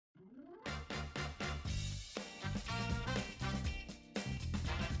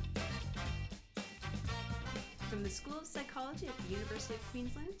From the School of Psychology at the University of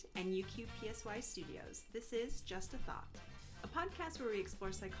Queensland and UQ-PSY Studios, this is Just a Thought, a podcast where we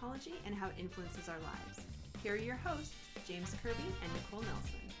explore psychology and how it influences our lives. Here are your hosts, James Kirby and Nicole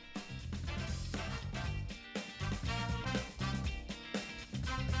Nelson.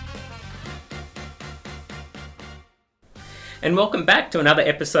 And welcome back to another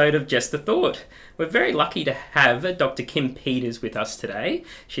episode of Just a Thought. We're very lucky to have Dr. Kim Peters with us today.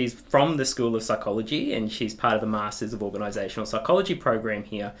 She's from the School of Psychology and she's part of the Masters of Organisational Psychology program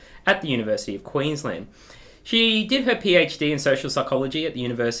here at the University of Queensland. She did her PhD in Social Psychology at the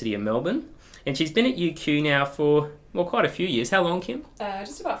University of Melbourne and she's been at UQ now for, quite a few years. How long, Kim?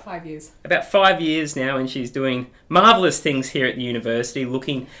 Just about 5 years. About 5 years now, and she's doing marvellous things here at the university,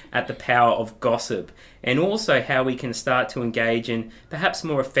 looking at the power of gossip and also how we can start to engage in perhaps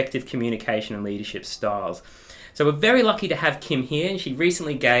more effective communication and leadership styles. So we're very lucky to have Kim here, and she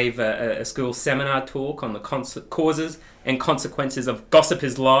recently gave a school seminar talk on the causes and consequences of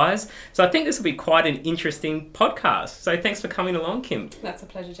gossipers' lies. So I think this will be quite an interesting podcast. So thanks for coming along, Kim. That's a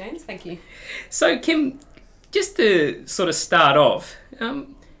pleasure, James. Thank you. So Kim, just to sort of start off,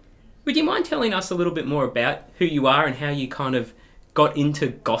 would you mind telling us a little bit more about who you are and how you kind of got into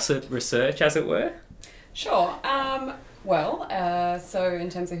gossip research, as it were? Sure. So in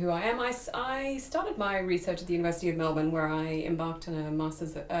terms of who I am, I started my research at the University of Melbourne, where I embarked on a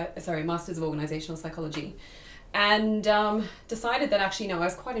Masters of Organisational Psychology, and decided that actually, I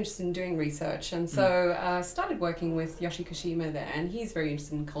was quite interested in doing research, and so started working with Yoshi Kashima there, and he's very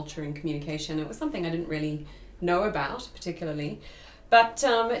interested in culture and communication. It was something I didn't really know about particularly, but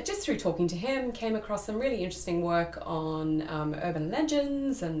just through talking to him, came across some really interesting work on urban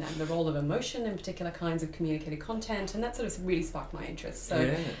legends and the role of emotion in particular kinds of communicated content, and that sort of really sparked my interest.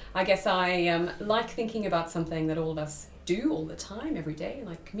 So I guess I like thinking about something that all of us do all the time, every day,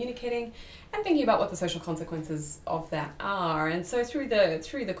 like communicating, and thinking about what the social consequences of that are. And so through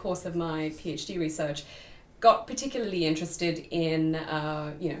the course of my PhD research, got particularly interested in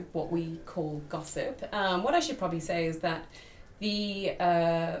what we call gossip. What I should probably say is that the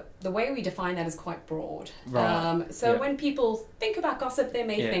way we define that is quite broad. Right. When people think about gossip, they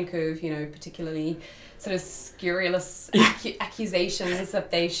may think of particularly sort of scurrilous accusations that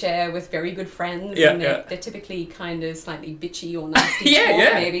they share with very good friends, and they're typically kind of slightly bitchy or nasty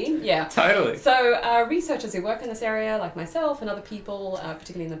talk, maybe. Yeah, totally. So researchers who work in this area, like myself and other people,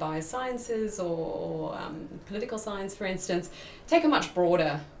 particularly in the biosciences or political science, for instance, take a much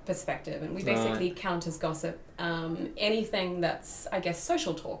broader perspective, and we basically count as gossip anything that's, I guess,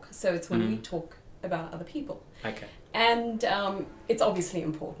 social talk. So it's when we talk about other people. Okay. And it's obviously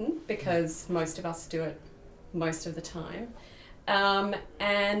important because most of us do it most of the time.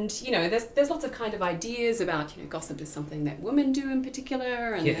 There's lots of kind of ideas about, gossip is something that women do in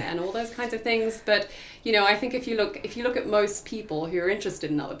particular and all those kinds of things. But, I think if you look at most people who are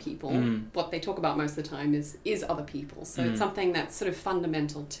interested in other people, what they talk about most of the time is other people. So it's something that's sort of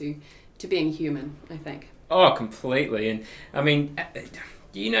fundamental to being human, I think. Oh, completely. And I mean,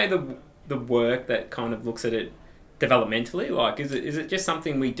 do you know the work that kind of looks at it developmentally? Like, is it just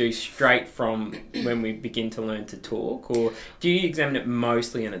something we do straight from when we begin to learn to talk, or do you examine it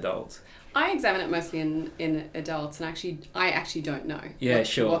mostly in adults? I examine it mostly in adults, and I actually don't know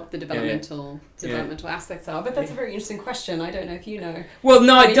what the developmental aspects are. But that's a very interesting question. I don't know if you know. Well,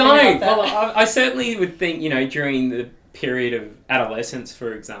 no, I don't. Well, I certainly would think, during the period of adolescence,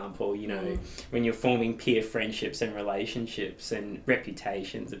 for example, when you're forming peer friendships and relationships, and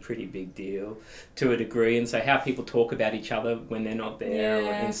reputation's a pretty big deal to a degree, and so how people talk about each other when they're not there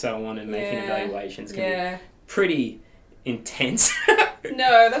and so on, and making evaluations can be pretty intense.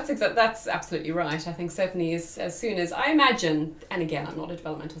 No, that's absolutely right. I think certainly as soon as I imagine, and again, I'm not a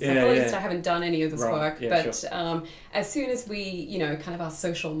developmental psychologist, I haven't done any of this work, but as soon as we, kind of our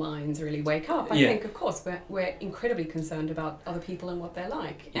social minds really wake up, I think, of course, we're incredibly concerned about other people and what they're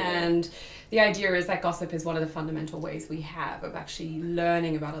like. And the idea is that gossip is one of the fundamental ways we have of actually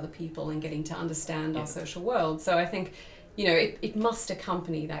learning about other people and getting to understand our social world. So I think, it must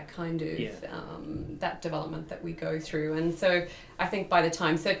accompany that kind of that development that we go through. And so I think by the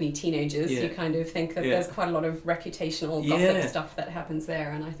time, certainly teenagers, you kind of think that there's quite a lot of reputational gossip stuff that happens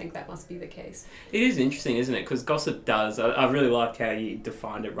there, and I think that must be the case. It is interesting, isn't it? Because gossip does, I really like how you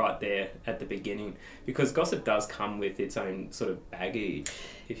defined it right there at the beginning, because gossip does come with its own sort of baggage,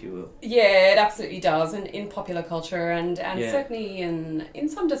 if you will. Yeah, it absolutely does, and in popular culture and certainly in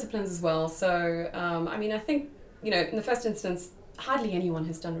some disciplines as well. So, I think, in the first instance, hardly anyone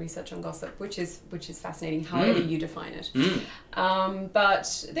has done research on gossip, which is fascinating, however you define it.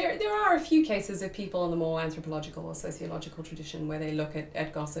 But there are a few cases of people in the more anthropological or sociological tradition where they look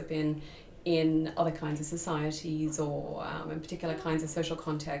at gossip in in other kinds of societies or in particular kinds of social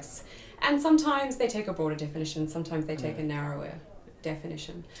contexts. And sometimes they take a broader definition, sometimes they take a narrower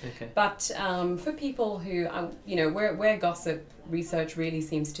definition. Okay. But for people who, where gossip research really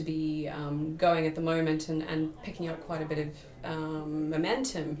seems to be going at the moment and picking up quite a bit of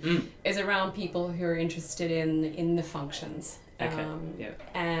momentum is around people who are interested in the functions.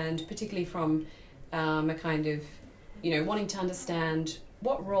 And particularly from a kind of, wanting to understand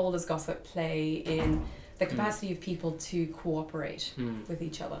what role does gossip play in the capacity of people to cooperate with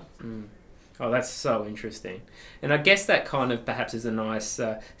each other. Oh, that's so interesting. And I guess that kind of perhaps is a nice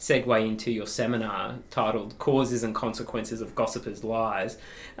segue into your seminar titled Causes and Consequences of Gossipers' Lies.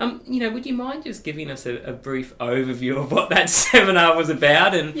 Would you mind just giving us a brief overview of what that seminar was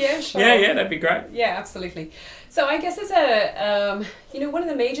about? And yeah, sure. Yeah, that'd be great. Yeah, absolutely. So I guess as one of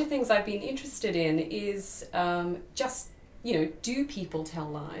the major things I've been interested in is do people tell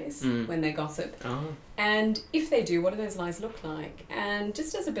lies when they gossip? Oh. And if they do, what do those lies look like? And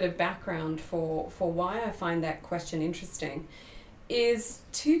just as a bit of background for why I find that question interesting is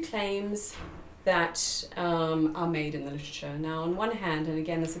two claims that are made in the literature. Now, on one hand, and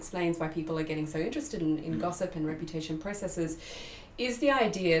again, this explains why people are getting so interested in gossip and reputation processes, is the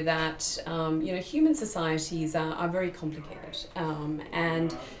idea that, human societies are very complicated.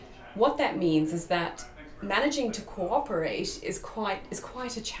 And what that means is that managing to cooperate is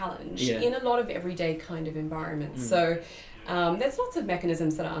quite a challenge in a lot of everyday kind of environments. So there's lots of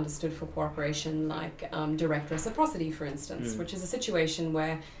mechanisms that are understood for cooperation, like direct reciprocity, for instance, which is a situation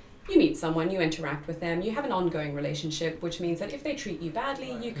where you meet someone, you interact with them, you have an ongoing relationship, which means that if they treat you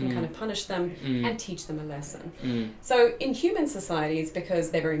badly, you can kind of punish them and teach them a lesson. So in human societies,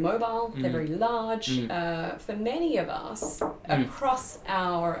 because they're very mobile, they're very large, for many of us, across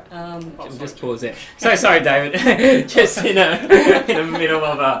our... just pause there. So sorry, David. Just in the middle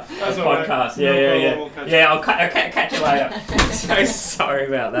of a podcast. Yeah, I'll catch you later. So sorry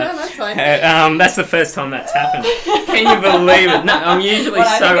about that. No, that's fine. That's the first time that's happened. Can you believe it? No, I'm usually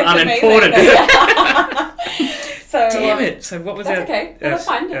so unimportant. So damn it. So what was that? That's okay. No, that's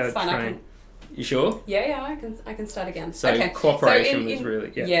fine. It's fine. You sure? Yeah. I can start again. So okay. cooperation was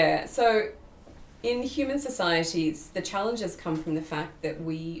really So in human societies, the challenges come from the fact that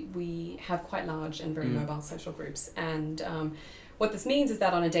we have quite large and very mobile social groups, and what this means is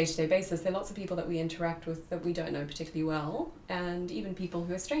that on a day-to-day basis, there are lots of people that we interact with that we don't know particularly well, and even people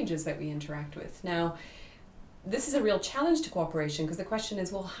who are strangers that we interact with. Now, this is a real challenge to cooperation, because the question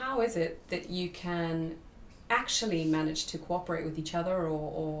is, well, how is it that you can actually manage to cooperate with each other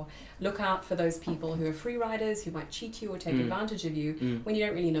or look out for those people who are free riders, who might cheat you or take advantage of you when you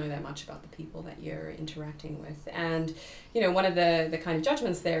don't really know that much about the people that you're interacting with? And, one of the kind of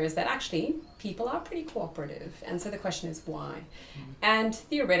judgments there is that actually people are pretty cooperative. And so the question is why? And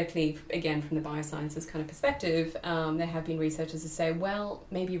theoretically, again, from the biosciences kind of perspective, there have been researchers who say, well,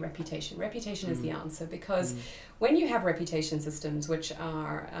 maybe reputation. Reputation is the answer, because when you have reputation systems which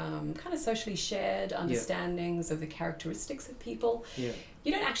are kind of socially shared understandings of the characteristics of people,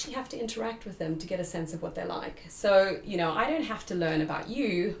 you don't actually have to interact with them to get a sense of what they're like. So, I don't have to learn about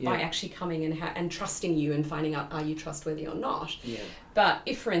you by actually coming and trusting you and finding out, are you trustworthy or not? But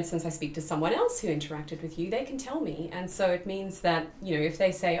if, for instance, I speak to someone else who interacted with you, they can tell me. And so it means that, if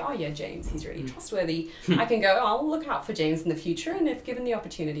they say, oh yeah, James, he's really trustworthy, I can go, I'll look out for James in the future, and if given the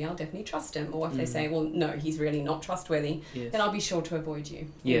opportunity, I'll definitely trust him. Or if they say, well, no, he's really not trustworthy, then I'll be sure to avoid you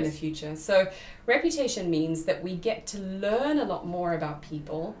in the future. So reputation means that we get to learn a lot more about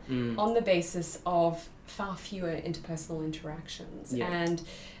people on the basis of far fewer interpersonal interactions. And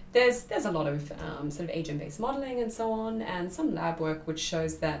there's a lot of sort of agent-based modeling and so on, and some lab work which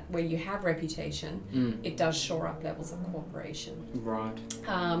shows that where you have reputation, it does shore up levels of cooperation. Right.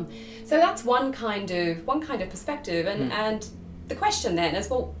 So that's one kind of perspective, and the question then is,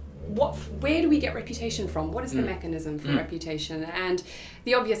 well, where do we get reputation from? What is the mechanism for reputation? And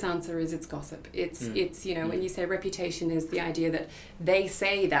the obvious answer is it's gossip. It's when you say reputation is the idea that they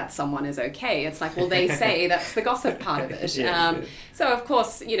say that someone is okay. It's like, well, they say that's the gossip part of it. So of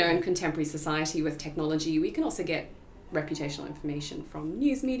course, in contemporary society with technology, we can also get reputational information from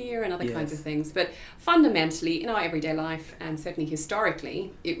news media and other kinds of things. But fundamentally, in our everyday life, and certainly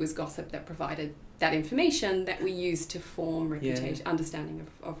historically, it was gossip that provided that information that we use to form reputation, understanding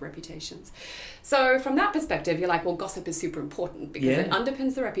of reputations. So from that perspective, you're like, well, gossip is super important because it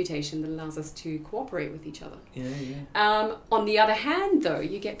underpins the reputation that allows us to cooperate with each other. On the other hand, though,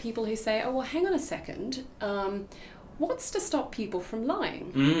 you get people who say, oh, well, hang on a second. what's to stop people from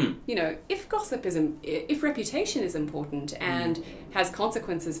lying? You know, if if reputation is important and has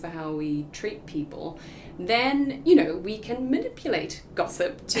consequences for how we treat people, then, you know, we can manipulate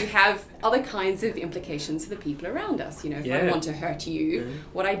gossip to have other kinds of implications for the people around us. You know, if I want to hurt you,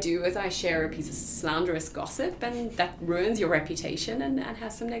 what I do is I share a piece of slanderous gossip, and that ruins your reputation and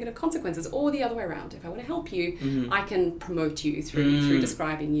has some negative consequences. Or the other way around, if I want to help you, I can promote you through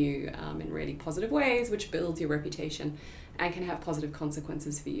describing you in really positive ways, which builds your reputation and can have positive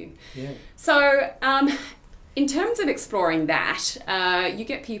consequences for you. So in terms of exploring that, you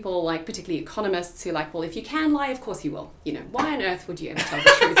get people like particularly economists who are like, well, if you can lie, of course you will. You know, why on earth would you ever tell the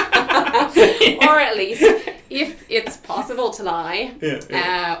truth? Or at least if it's possible to lie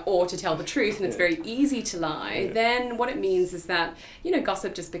or to tell the truth, and it's very easy to lie, then what it means is that, you know,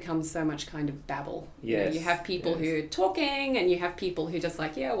 gossip just becomes so much kind of babble. You know, you have people who are talking, and you have people who just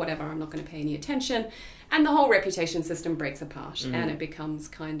like, yeah, whatever, I'm not going to pay any attention. And the whole reputation system breaks apart and it becomes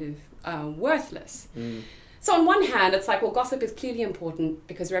kind of worthless. So on one hand, it's like, well, gossip is clearly important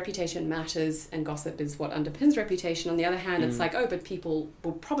because reputation matters and gossip is what underpins reputation. On the other hand, it's like, oh, but people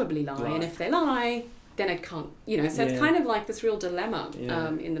will probably lie. And if they lie, then it can't, you know. So it's kind of like this real dilemma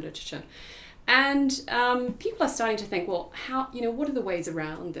in the literature. And people are starting to think, well, how, you know, what are the ways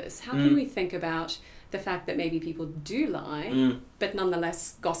around this? How can we think about the fact that maybe people do lie, but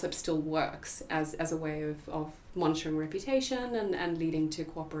nonetheless gossip still works as a way of monitoring reputation and leading to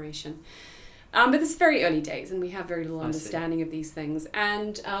cooperation? But this is very early days, and we have very little understanding of these things.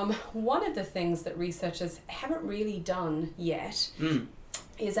 And one of the things that researchers haven't really done yet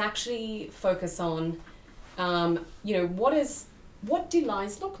is actually focus on, you know, what do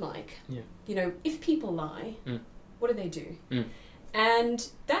lies look like? You know, if people lie, what do they do? And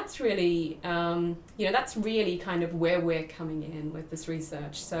that's really, you know, that's really kind of where we're coming in with this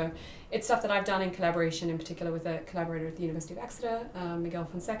research. So it's stuff that I've done in collaboration, in particular with a collaborator at the University of Exeter, Miguel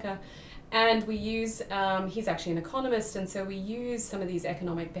Fonseca. And we use, he's actually an economist, and so we use some of these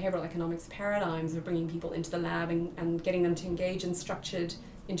behavioral economics paradigms of bringing people into the lab and getting them to engage in structured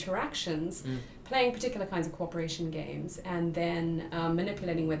interactions, playing particular kinds of cooperation games, and then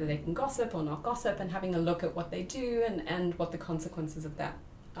manipulating whether they can gossip or not gossip, and having a look at what they do and what the consequences of that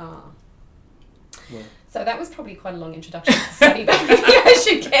are. Yeah. So that was probably quite a long introduction to the study, but maybe I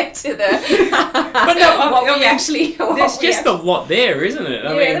should get to the but no, there's just a lot there, isn't it?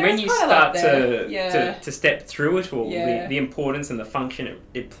 I mean, when you start to step through it all, the importance and the function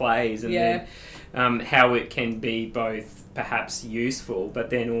it plays, and then how it can be both perhaps useful, but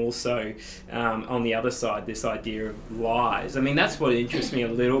then also on the other side, this idea of lies. I mean, that's what interests me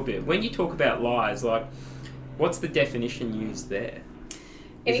a little bit. When you talk about lies, like, what's the definition used there?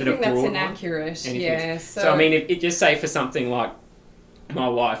 Anything that's inaccurate, yes. So I mean, if just say for something like, my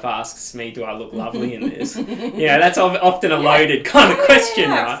wife asks me, do I look lovely in this? You know, that's often a loaded kind of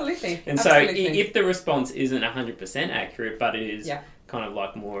question, right? Absolutely. And so if the response isn't 100% accurate, but it is kind of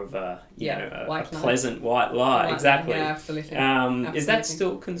like more of a, you know, a pleasant white lie. Exactly. Yeah, absolutely. Is that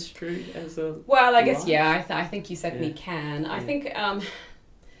still construed as a Well, I guess, I think you certainly can. I think...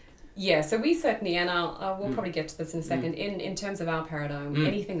 so we certainly, and we'll probably get to this in a second, in terms of our paradigm,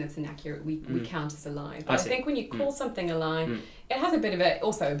 anything that's inaccurate, we count as a lie. But I think when you call something a lie, it has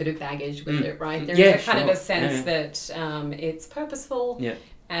also a bit of baggage with it, right? There is a kind of a sense that it's purposeful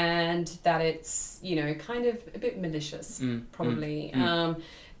and that it's, you know, kind of a bit malicious, probably.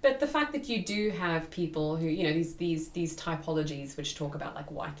 But the fact that you do have people who, you know, these typologies which talk about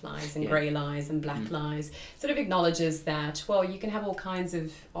like white lies and grey lies and black lies, sort of acknowledges that, well, you can have all kinds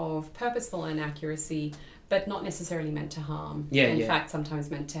of purposeful inaccuracy, but not necessarily meant to harm. In fact,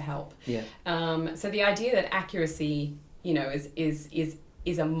 sometimes meant to help. So the idea that accuracy, you know,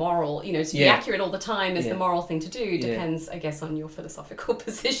 is a moral, you know, to be accurate all the time is the moral thing to do, depends, I guess, on your philosophical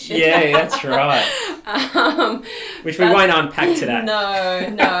position. Yeah, that's right. Which we won't unpack today.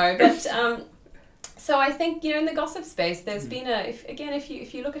 No. But so I think, you know, in the gossip space, there's been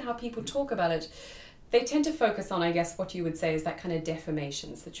if you look at how people talk about it, they tend to focus on, I guess, what you would say is that kind of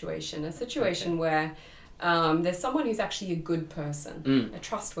defamation situation, a situation where there's someone who's actually a good person, a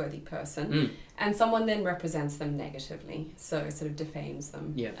trustworthy person, and someone then represents them negatively, so sort of defames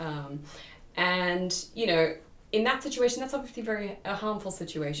them. And, you know, in that situation, that's obviously a harmful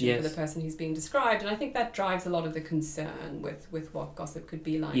situation for the person who's being described, and I think that drives a lot of the concern with what gossip could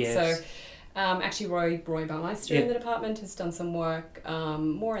be like. So actually Roy Baumeister in the department has done some work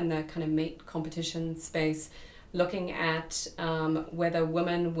more in the kind of mate competition space, looking at whether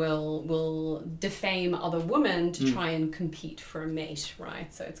women will defame other women to try and compete for a mate,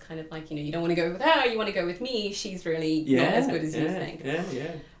 right? So it's kind of like, you know, you don't want to go with her, you want to go with me, she's really not as good as you think.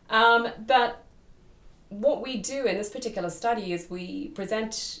 But what we do in this particular study is we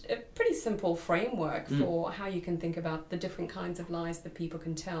present a pretty simple framework for how you can think about the different kinds of lies that people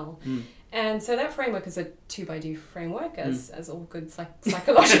can tell. And so that framework is a 2x2 framework, as all good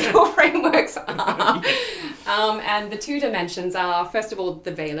psychological frameworks are. And the two dimensions are, first of all,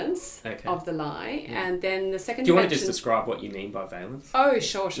 the valence of the lie, and then the second dimension... Do you want to just describe what you mean by valence? Oh,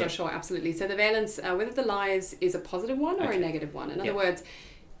 sure, absolutely. So the valence, whether the lie is a positive one or a negative one. In other words,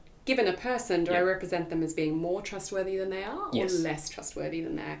 given a person, do I represent them as being more trustworthy than they are or less trustworthy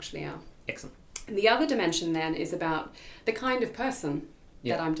than they actually are? Excellent. And the other dimension then is about the kind of person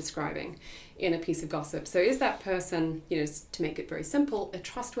that I'm describing in a piece of gossip. So is that person, to make it very simple, a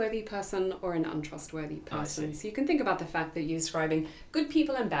trustworthy person or an untrustworthy person? So you can think about the fact that you're describing good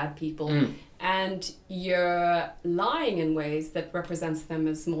people and bad people, and you're lying in ways that represents them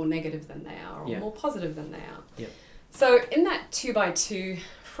as more negative than they are or more positive than they are. Yep. So in that 2x2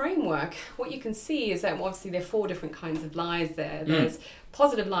 framework, what you can see is that obviously there are 4 different kinds of lies there. There's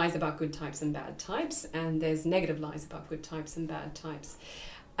positive lies about good types and bad types, and there's negative lies about good types and bad types.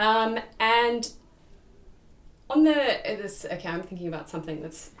 And on I'm thinking about something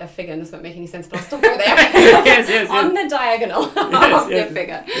that's a figure, and this won't make any sense, but I'll stop over there. yes. On the diagonal of the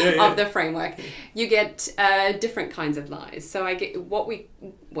figure of the framework, you get different kinds of lies. So I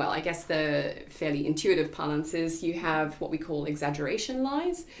guess the fairly intuitive parlance is you have what we call exaggeration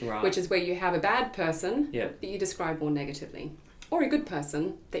lies, which is where you have a bad person that you describe more negatively, or a good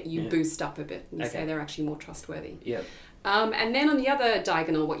person that you boost up a bit and you say they're actually more trustworthy. And then on the other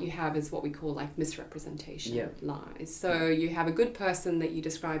diagonal, what you have is what we call like misrepresentation lies. So you have a good person that you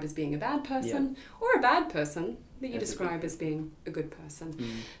describe as being a bad person, or a bad person that you describe as being a good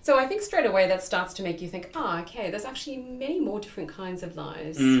person. So I think straight away that starts to make you think, there's actually many more different kinds of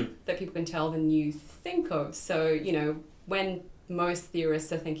lies that people can tell than you think of. So, when most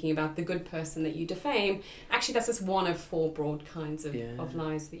theorists are thinking about the good person that you defame, actually that's just one of 4 broad kinds of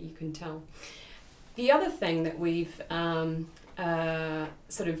lies that you can tell. The other thing that we've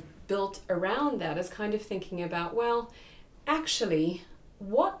sort of built around that is kind of thinking about, well, actually,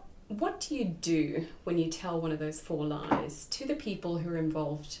 what do you do when you tell one of those 4 lies to the people who are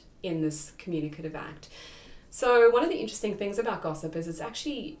involved in this communicative act? So one of the interesting things about gossip is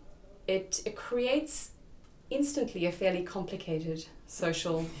it creates instantly a fairly complicated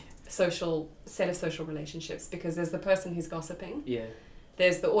social set of social relationships, because there's the person who's gossiping.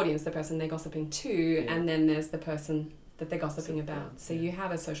 There's the audience, the person they're gossiping to, and then there's the person that they're gossiping about. So you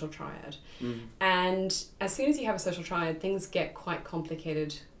have a social triad. And as soon as you have a social triad, things get quite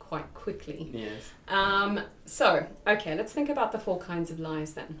complicated quite quickly. Let's think about the 4 kinds of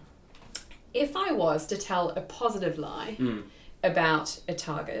lies then. If I was to tell a positive lie about a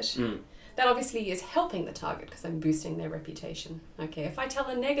target, that obviously is helping the target because I'm boosting their reputation. If I tell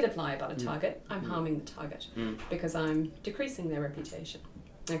a negative lie about a target, I'm harming the target because I'm decreasing their reputation.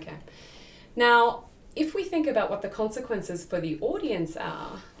 Now, if we think about what the consequences for the audience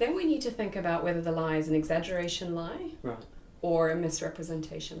are, then we need to think about whether the lie is an exaggeration lie or a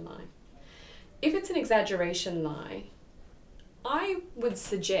misrepresentation lie. If it's an exaggeration lie, I would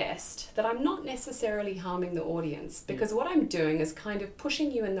suggest that I'm not necessarily harming the audience, because what I'm doing is kind of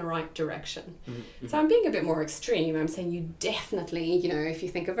pushing you in the right direction. So I'm being a bit more extreme. I'm saying you definitely, if you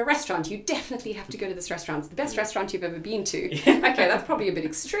think of a restaurant, you definitely have to go to this restaurant. It's the best restaurant you've ever been to. That's probably a bit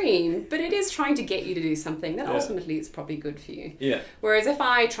extreme, but it is trying to get you to do something that ultimately is probably good for you. Whereas if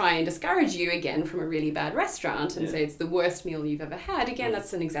I try and discourage you again from a really bad restaurant and say it's the worst meal you've ever had, again,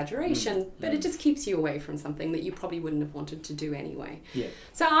 that's an exaggeration, but it just keeps you away from something that you probably wouldn't have wanted to do anyway.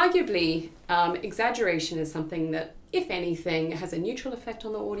 So arguably, exaggeration is something that, if anything, has a neutral effect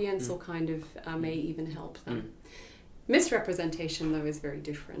on the audience or kind of may even help them. Misrepresentation, though, is very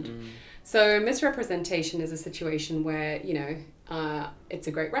different. So misrepresentation is a situation where, it's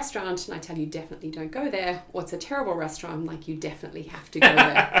a great restaurant and I tell you definitely don't go there, or it's a terrible restaurant, like you definitely have to go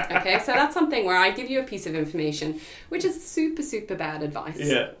there. So that's something where I give you a piece of information which is super, super bad advice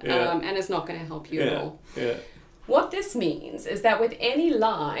and is not going to help you at all. What this means is that with any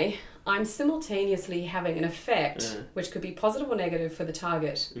lie, I'm simultaneously having an effect which could be positive or negative for the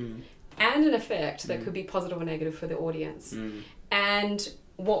target, and an effect that could be positive or negative for the audience. And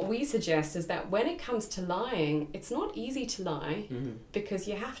what we suggest is that when it comes to lying, it's not easy to lie because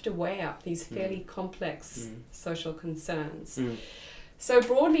you have to weigh up these fairly complex social concerns. So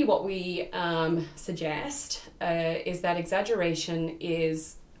broadly what we suggest is that exaggeration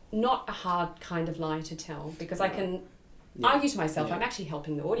is not a hard kind of lie to tell, because I can argue to myself, I'm actually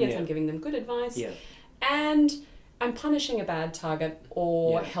helping the audience, I'm giving them good advice, and I'm punishing a bad target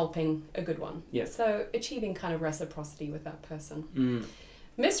or helping a good one. So achieving kind of reciprocity with that person.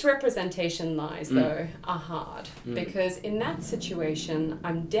 Misrepresentation lies, though, are hard because in that situation,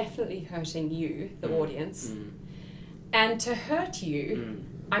 I'm definitely hurting you, the audience. And to hurt you,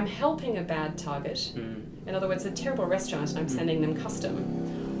 I'm helping a bad target. In other words, a terrible restaurant and I'm sending them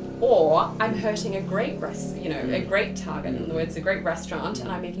custom. Or I'm hurting a great a great target. In other words, a great restaurant,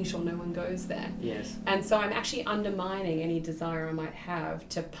 and I'm making sure no one goes there. Yes. And so I'm actually undermining any desire I might have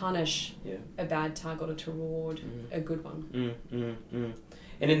to punish a bad target or to reward a good one.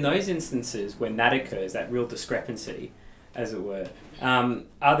 And in those instances when that occurs, that real discrepancy, as it were,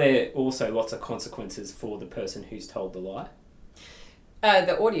 are there also lots of consequences for the person who's told the lie?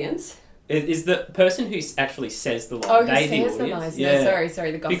 The audience. Is the person who actually says the lie, they the audience? The lies. Yeah. No,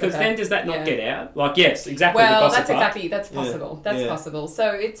 sorry, the gossiper. Because then does that not get out? Like, yes, exactly. Well, the gossiper. that's possible. That's possible.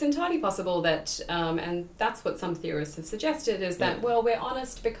 So it's entirely possible that, and that's what some theorists have suggested, is that, well, we're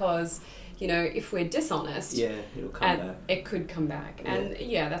honest because, if we're dishonest, it'll come back. It could come back. And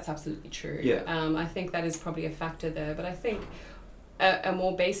that's absolutely true. Yeah. I think that is probably a factor there. But I think a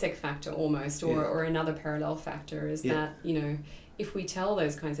more basic factor almost, or another parallel factor is that, if we tell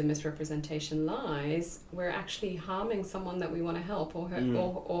those kinds of misrepresentation lies, we're actually harming someone that we want to help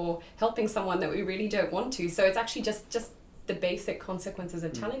or helping someone that we really don't want to. So it's actually just the basic consequences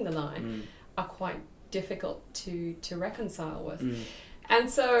of telling the lie are quite difficult to reconcile with. And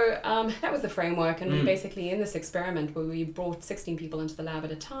so that was the framework, and we basically, in this experiment where we brought 16 people into the lab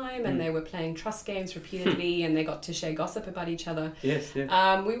at a time, and they were playing trust games repeatedly, and they got to share gossip about each other. Yes.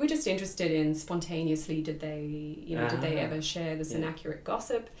 We were just interested in spontaneously, did they ever share this inaccurate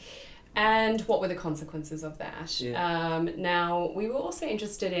gossip, and what were the consequences of that? Now, we were also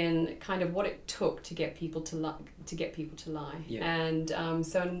interested in kind of what it took to get people to lie. And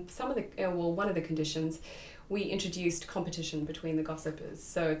so in one of the conditions, we introduced competition between the gossipers.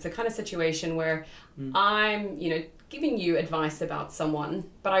 So it's a kind of situation where I'm, giving you advice about someone,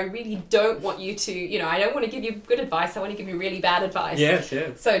 but I really don't want you to, I don't want to give you good advice. I want to give you really bad advice. Yes.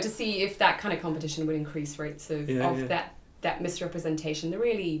 So to see if that kind of competition would increase rates of that misrepresentation, the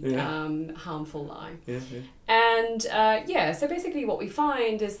really harmful lie. And so basically what we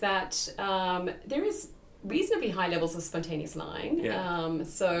find is that there is reasonably high levels of spontaneous lying.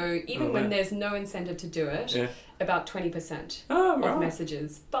 So even when there's no incentive to do it, about 20% of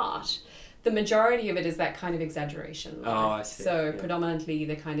messages. But the majority of it is that kind of exaggeration. I see. So predominantly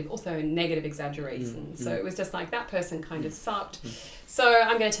the kind of also negative exaggeration. So it was just like that person kind of sucked. So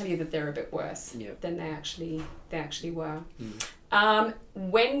I'm going to tell you that they're a bit worse than they actually were.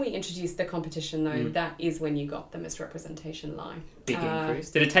 When we introduced the competition, though, that is when you got the misrepresentation lie. Big increase.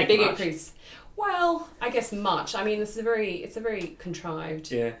 Did it take big much? Increase? Well, I guess much. I mean, it's a very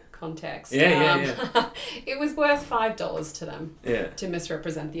contrived context. It was worth $5 to them to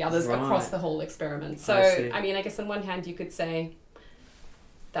misrepresent the others across the whole experiment. So, I mean, I guess on one hand you could say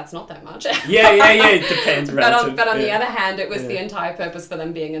that's not that much. It depends. But on the other hand, it was the entire purpose for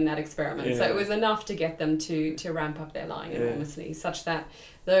them being in that experiment. So it was enough to get them to ramp up their lying enormously, such that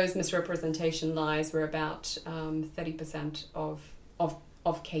those misrepresentation lies were about 30% of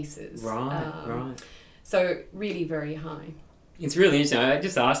cases. Right. So really very high. It's really interesting. I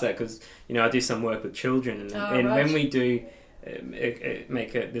just asked that because I do some work with children, and when we do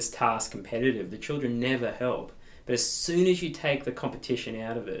make this task competitive, the children never help. But as soon as you take the competition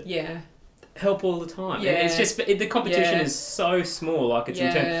out of it, help all the time. And it's just the competition is so small. Like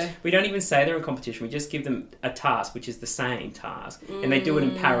it's we don't even say they're in competition. We just give them a task, which is the same task, and they do it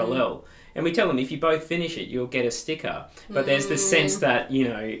in parallel. And we tell them, if you both finish it, you'll get a sticker. But there's this sense that,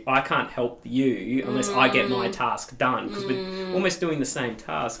 I can't help you unless I get my task done, because we're almost doing the same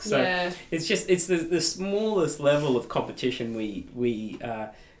task. So it's the smallest level of competition we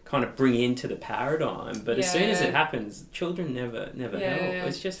kind of bring into the paradigm. But as soon as it happens, children never help.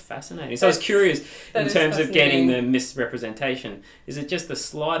 It's just fascinating. So I was curious, in terms of getting the misrepresentation, is it just the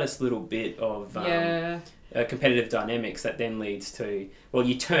slightest little bit of... competitive dynamics that then leads to,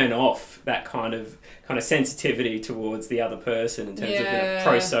 you turn off that kind of sensitivity towards the other person in terms of a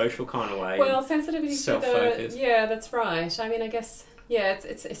pro-social kind of way. Well, sensitivity self-focus. That's right. I mean, I guess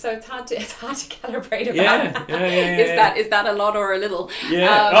it's hard to calibrate about. Is that a lot or a little?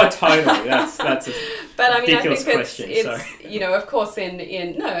 Totally. That's a but I mean, ridiculous I think question. it's of course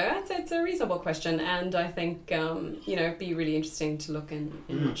it's a reasonable question, and I think it'd be really interesting to look in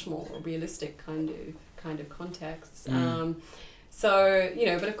much more realistic kind of contexts. But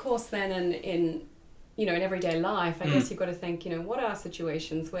of course then in everyday life, I guess you've got to think, what are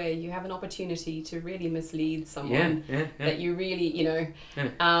situations where you have an opportunity to really mislead someone that you really,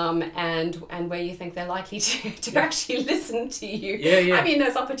 and where you think they're likely to actually listen to you. I mean,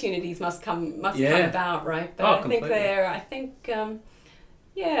 those opportunities must come about, right? But I think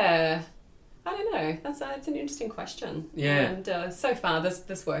Yeah. I don't know. That's an interesting question. Yeah. And so far,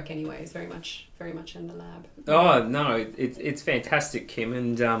 this work anyway is very much in the lab. Oh no, it's fantastic, Kim,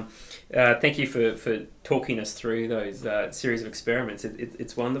 and thank you for talking us through those series of experiments.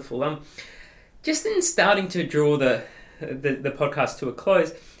 It's wonderful. Just in starting to draw the podcast to a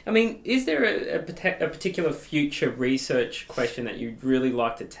close, I mean, is there a particular future research question that you'd really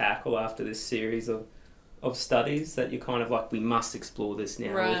like to tackle after this series of studies that you're kind of like, we must explore this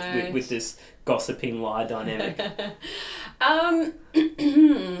now, right, with this gossiping lie dynamic? Yeah,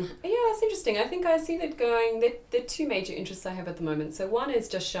 that's interesting. I think I see that going, the two major interests I have at the moment. So one is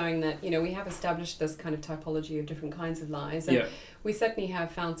just showing that, we have established this kind of typology of different kinds of lies. And we certainly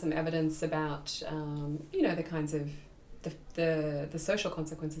have found some evidence about, the kinds of the social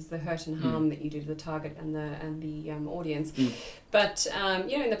consequences, the hurt and harm that you do to the target and the audience. But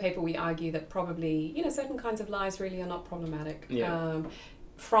in the paper we argue that probably certain kinds of lies really are not problematic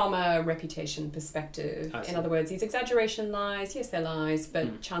from a reputation perspective. In other words, these exaggeration lies, yes, they're lies,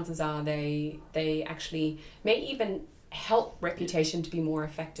 but chances are they actually may even help reputation to be more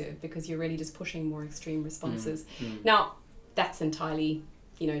effective because you're really just pushing more extreme responses. Now, that's entirely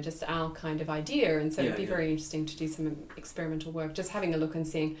just our kind of idea. And so it'd be very interesting to do some experimental work, just having a look and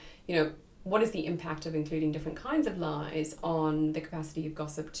seeing, what is the impact of including different kinds of lies on the capacity of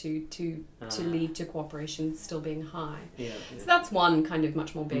gossip to lead to cooperation still being high. So that's one kind of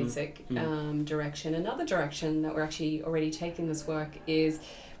much more basic direction. Another direction that we're actually already taking this work is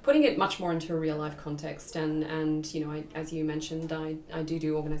putting it much more into a real life context. And I, as you mentioned, I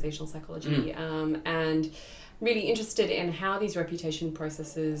do organizational psychology, and really interested in how these reputation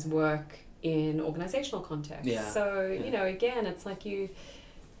processes work in organizational contexts. So, again, it's like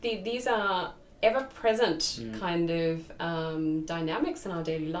these are ever-present kind of dynamics in our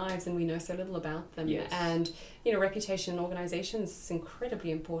daily lives, and we know so little about them. And, reputation in organizations is incredibly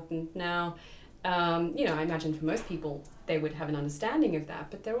important. Now, I imagine for most people, they would have an understanding of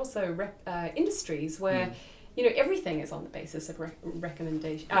that, but there are also industries where everything is on the basis of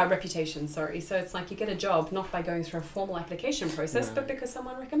reputation. So it's like you get a job not by going through a formal application process, but because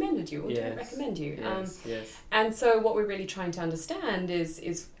someone recommended you or didn't recommend you. And so what we're really trying to understand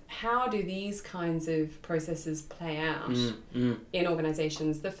is how do these kinds of processes play out in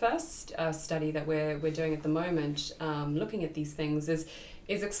organizations? The first study that we're doing at the moment, looking at these things, is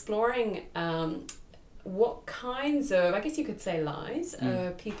exploring what kinds of, I guess you could say, lies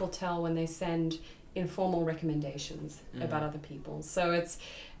people tell when they send informal recommendations about other people. So it's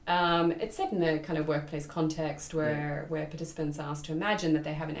set in a kind of workplace context where participants are asked to imagine that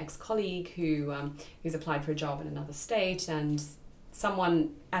they have an ex-colleague who's applied for a job in another state, and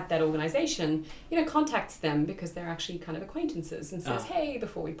someone at that organization, contacts them because they're actually kind of acquaintances and says, hey,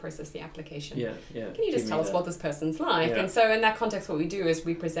 before we process the application, can you just tell us what this person's like? And so in that context, what we do is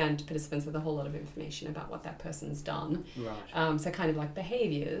we present participants with a whole lot of information about what that person's done. So kind of like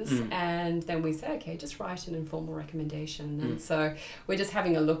behaviors. And then we say, okay, just write an informal recommendation. And so we're just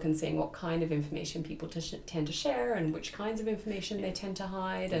having a look and seeing what kind of information people tend to share and which kinds of information they tend to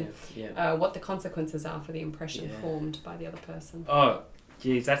hide and what the consequences are for the impression formed by the other person. Oh,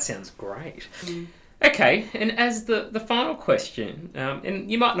 geez, that sounds great. Okay, and as the final question,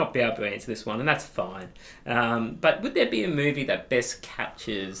 and you might not be able to answer this one, and that's fine, but would there be a movie that best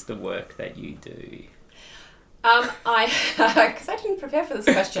captures the work that you do? Because I didn't prepare for this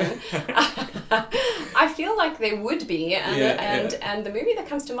question, I feel like there would be, and the movie that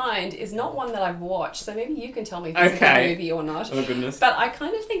comes to mind is not one that I've watched, so maybe you can tell me if it's a good movie or not. Oh goodness! But I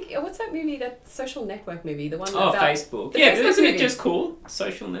kind of think, what's that movie, that social network movie, the one about Facebook? Isn't it just called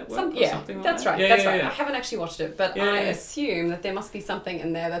Social Network or something like that's that? Right. That's right. I haven't actually watched it, but I assume that there must be something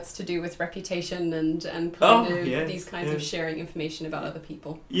in there that's to do with reputation and kind of these kinds of sharing information about other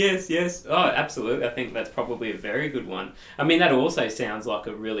people. Yes. Oh, absolutely. I think that's probably a very good one. I mean, that also sounds like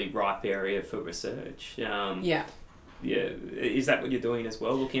a really ripe area for research. Is that what you're doing as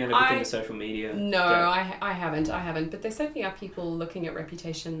well, looking at it within the social media? No, I haven't. But there certainly are people looking at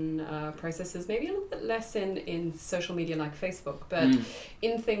reputation processes, maybe a little bit less in social media like Facebook, but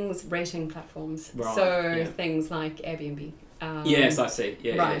in rating platforms. Things like Airbnb. Yes, I see.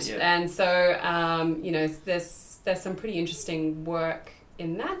 Yeah. And so, there's some pretty interesting work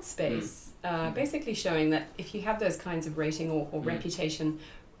in that space, basically showing that if you have those kinds of rating or reputation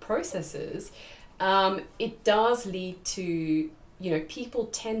processes, it does lead to, people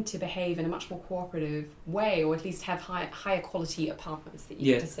tend to behave in a much more cooperative way, or at least have higher quality apartments that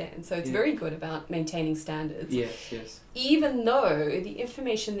you get to stay in. So it's very good about maintaining standards. Yes. Even though the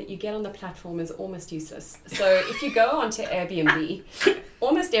information that you get on the platform is almost useless. So if you go onto Airbnb,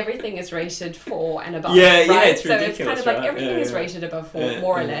 almost everything is rated 4 and above. Yeah, right? It's so ridiculous, it's kind of like everything is rated above 4,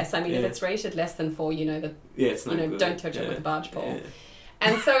 more or less. I mean, if it's rated less than 4, it's not good. don't touch it with a barge pole.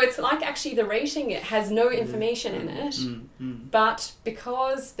 And so it's like actually the rating, it has no information in it, but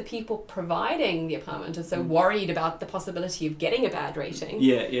because the people providing the apartment are so worried about the possibility of getting a bad rating,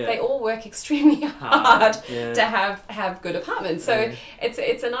 they all work extremely hard to have good apartments. So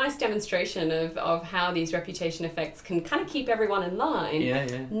it's a nice demonstration of how these reputation effects can kind of keep everyone in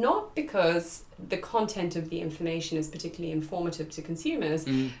line, not because the content of the information is particularly informative to consumers,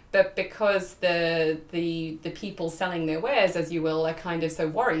 but because the people selling their wares, as you will, are kind of so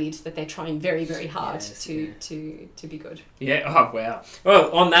worried that they're trying very, very hard to be good. Yeah. Oh, wow.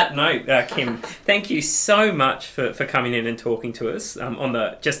 Well, on that note, Kim, thank you so much for coming in and talking to us on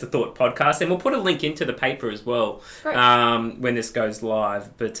the Just a Thought podcast. And we'll put a link into the paper as well when this goes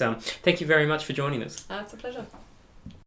live. But thank you very much for joining us. It's a pleasure.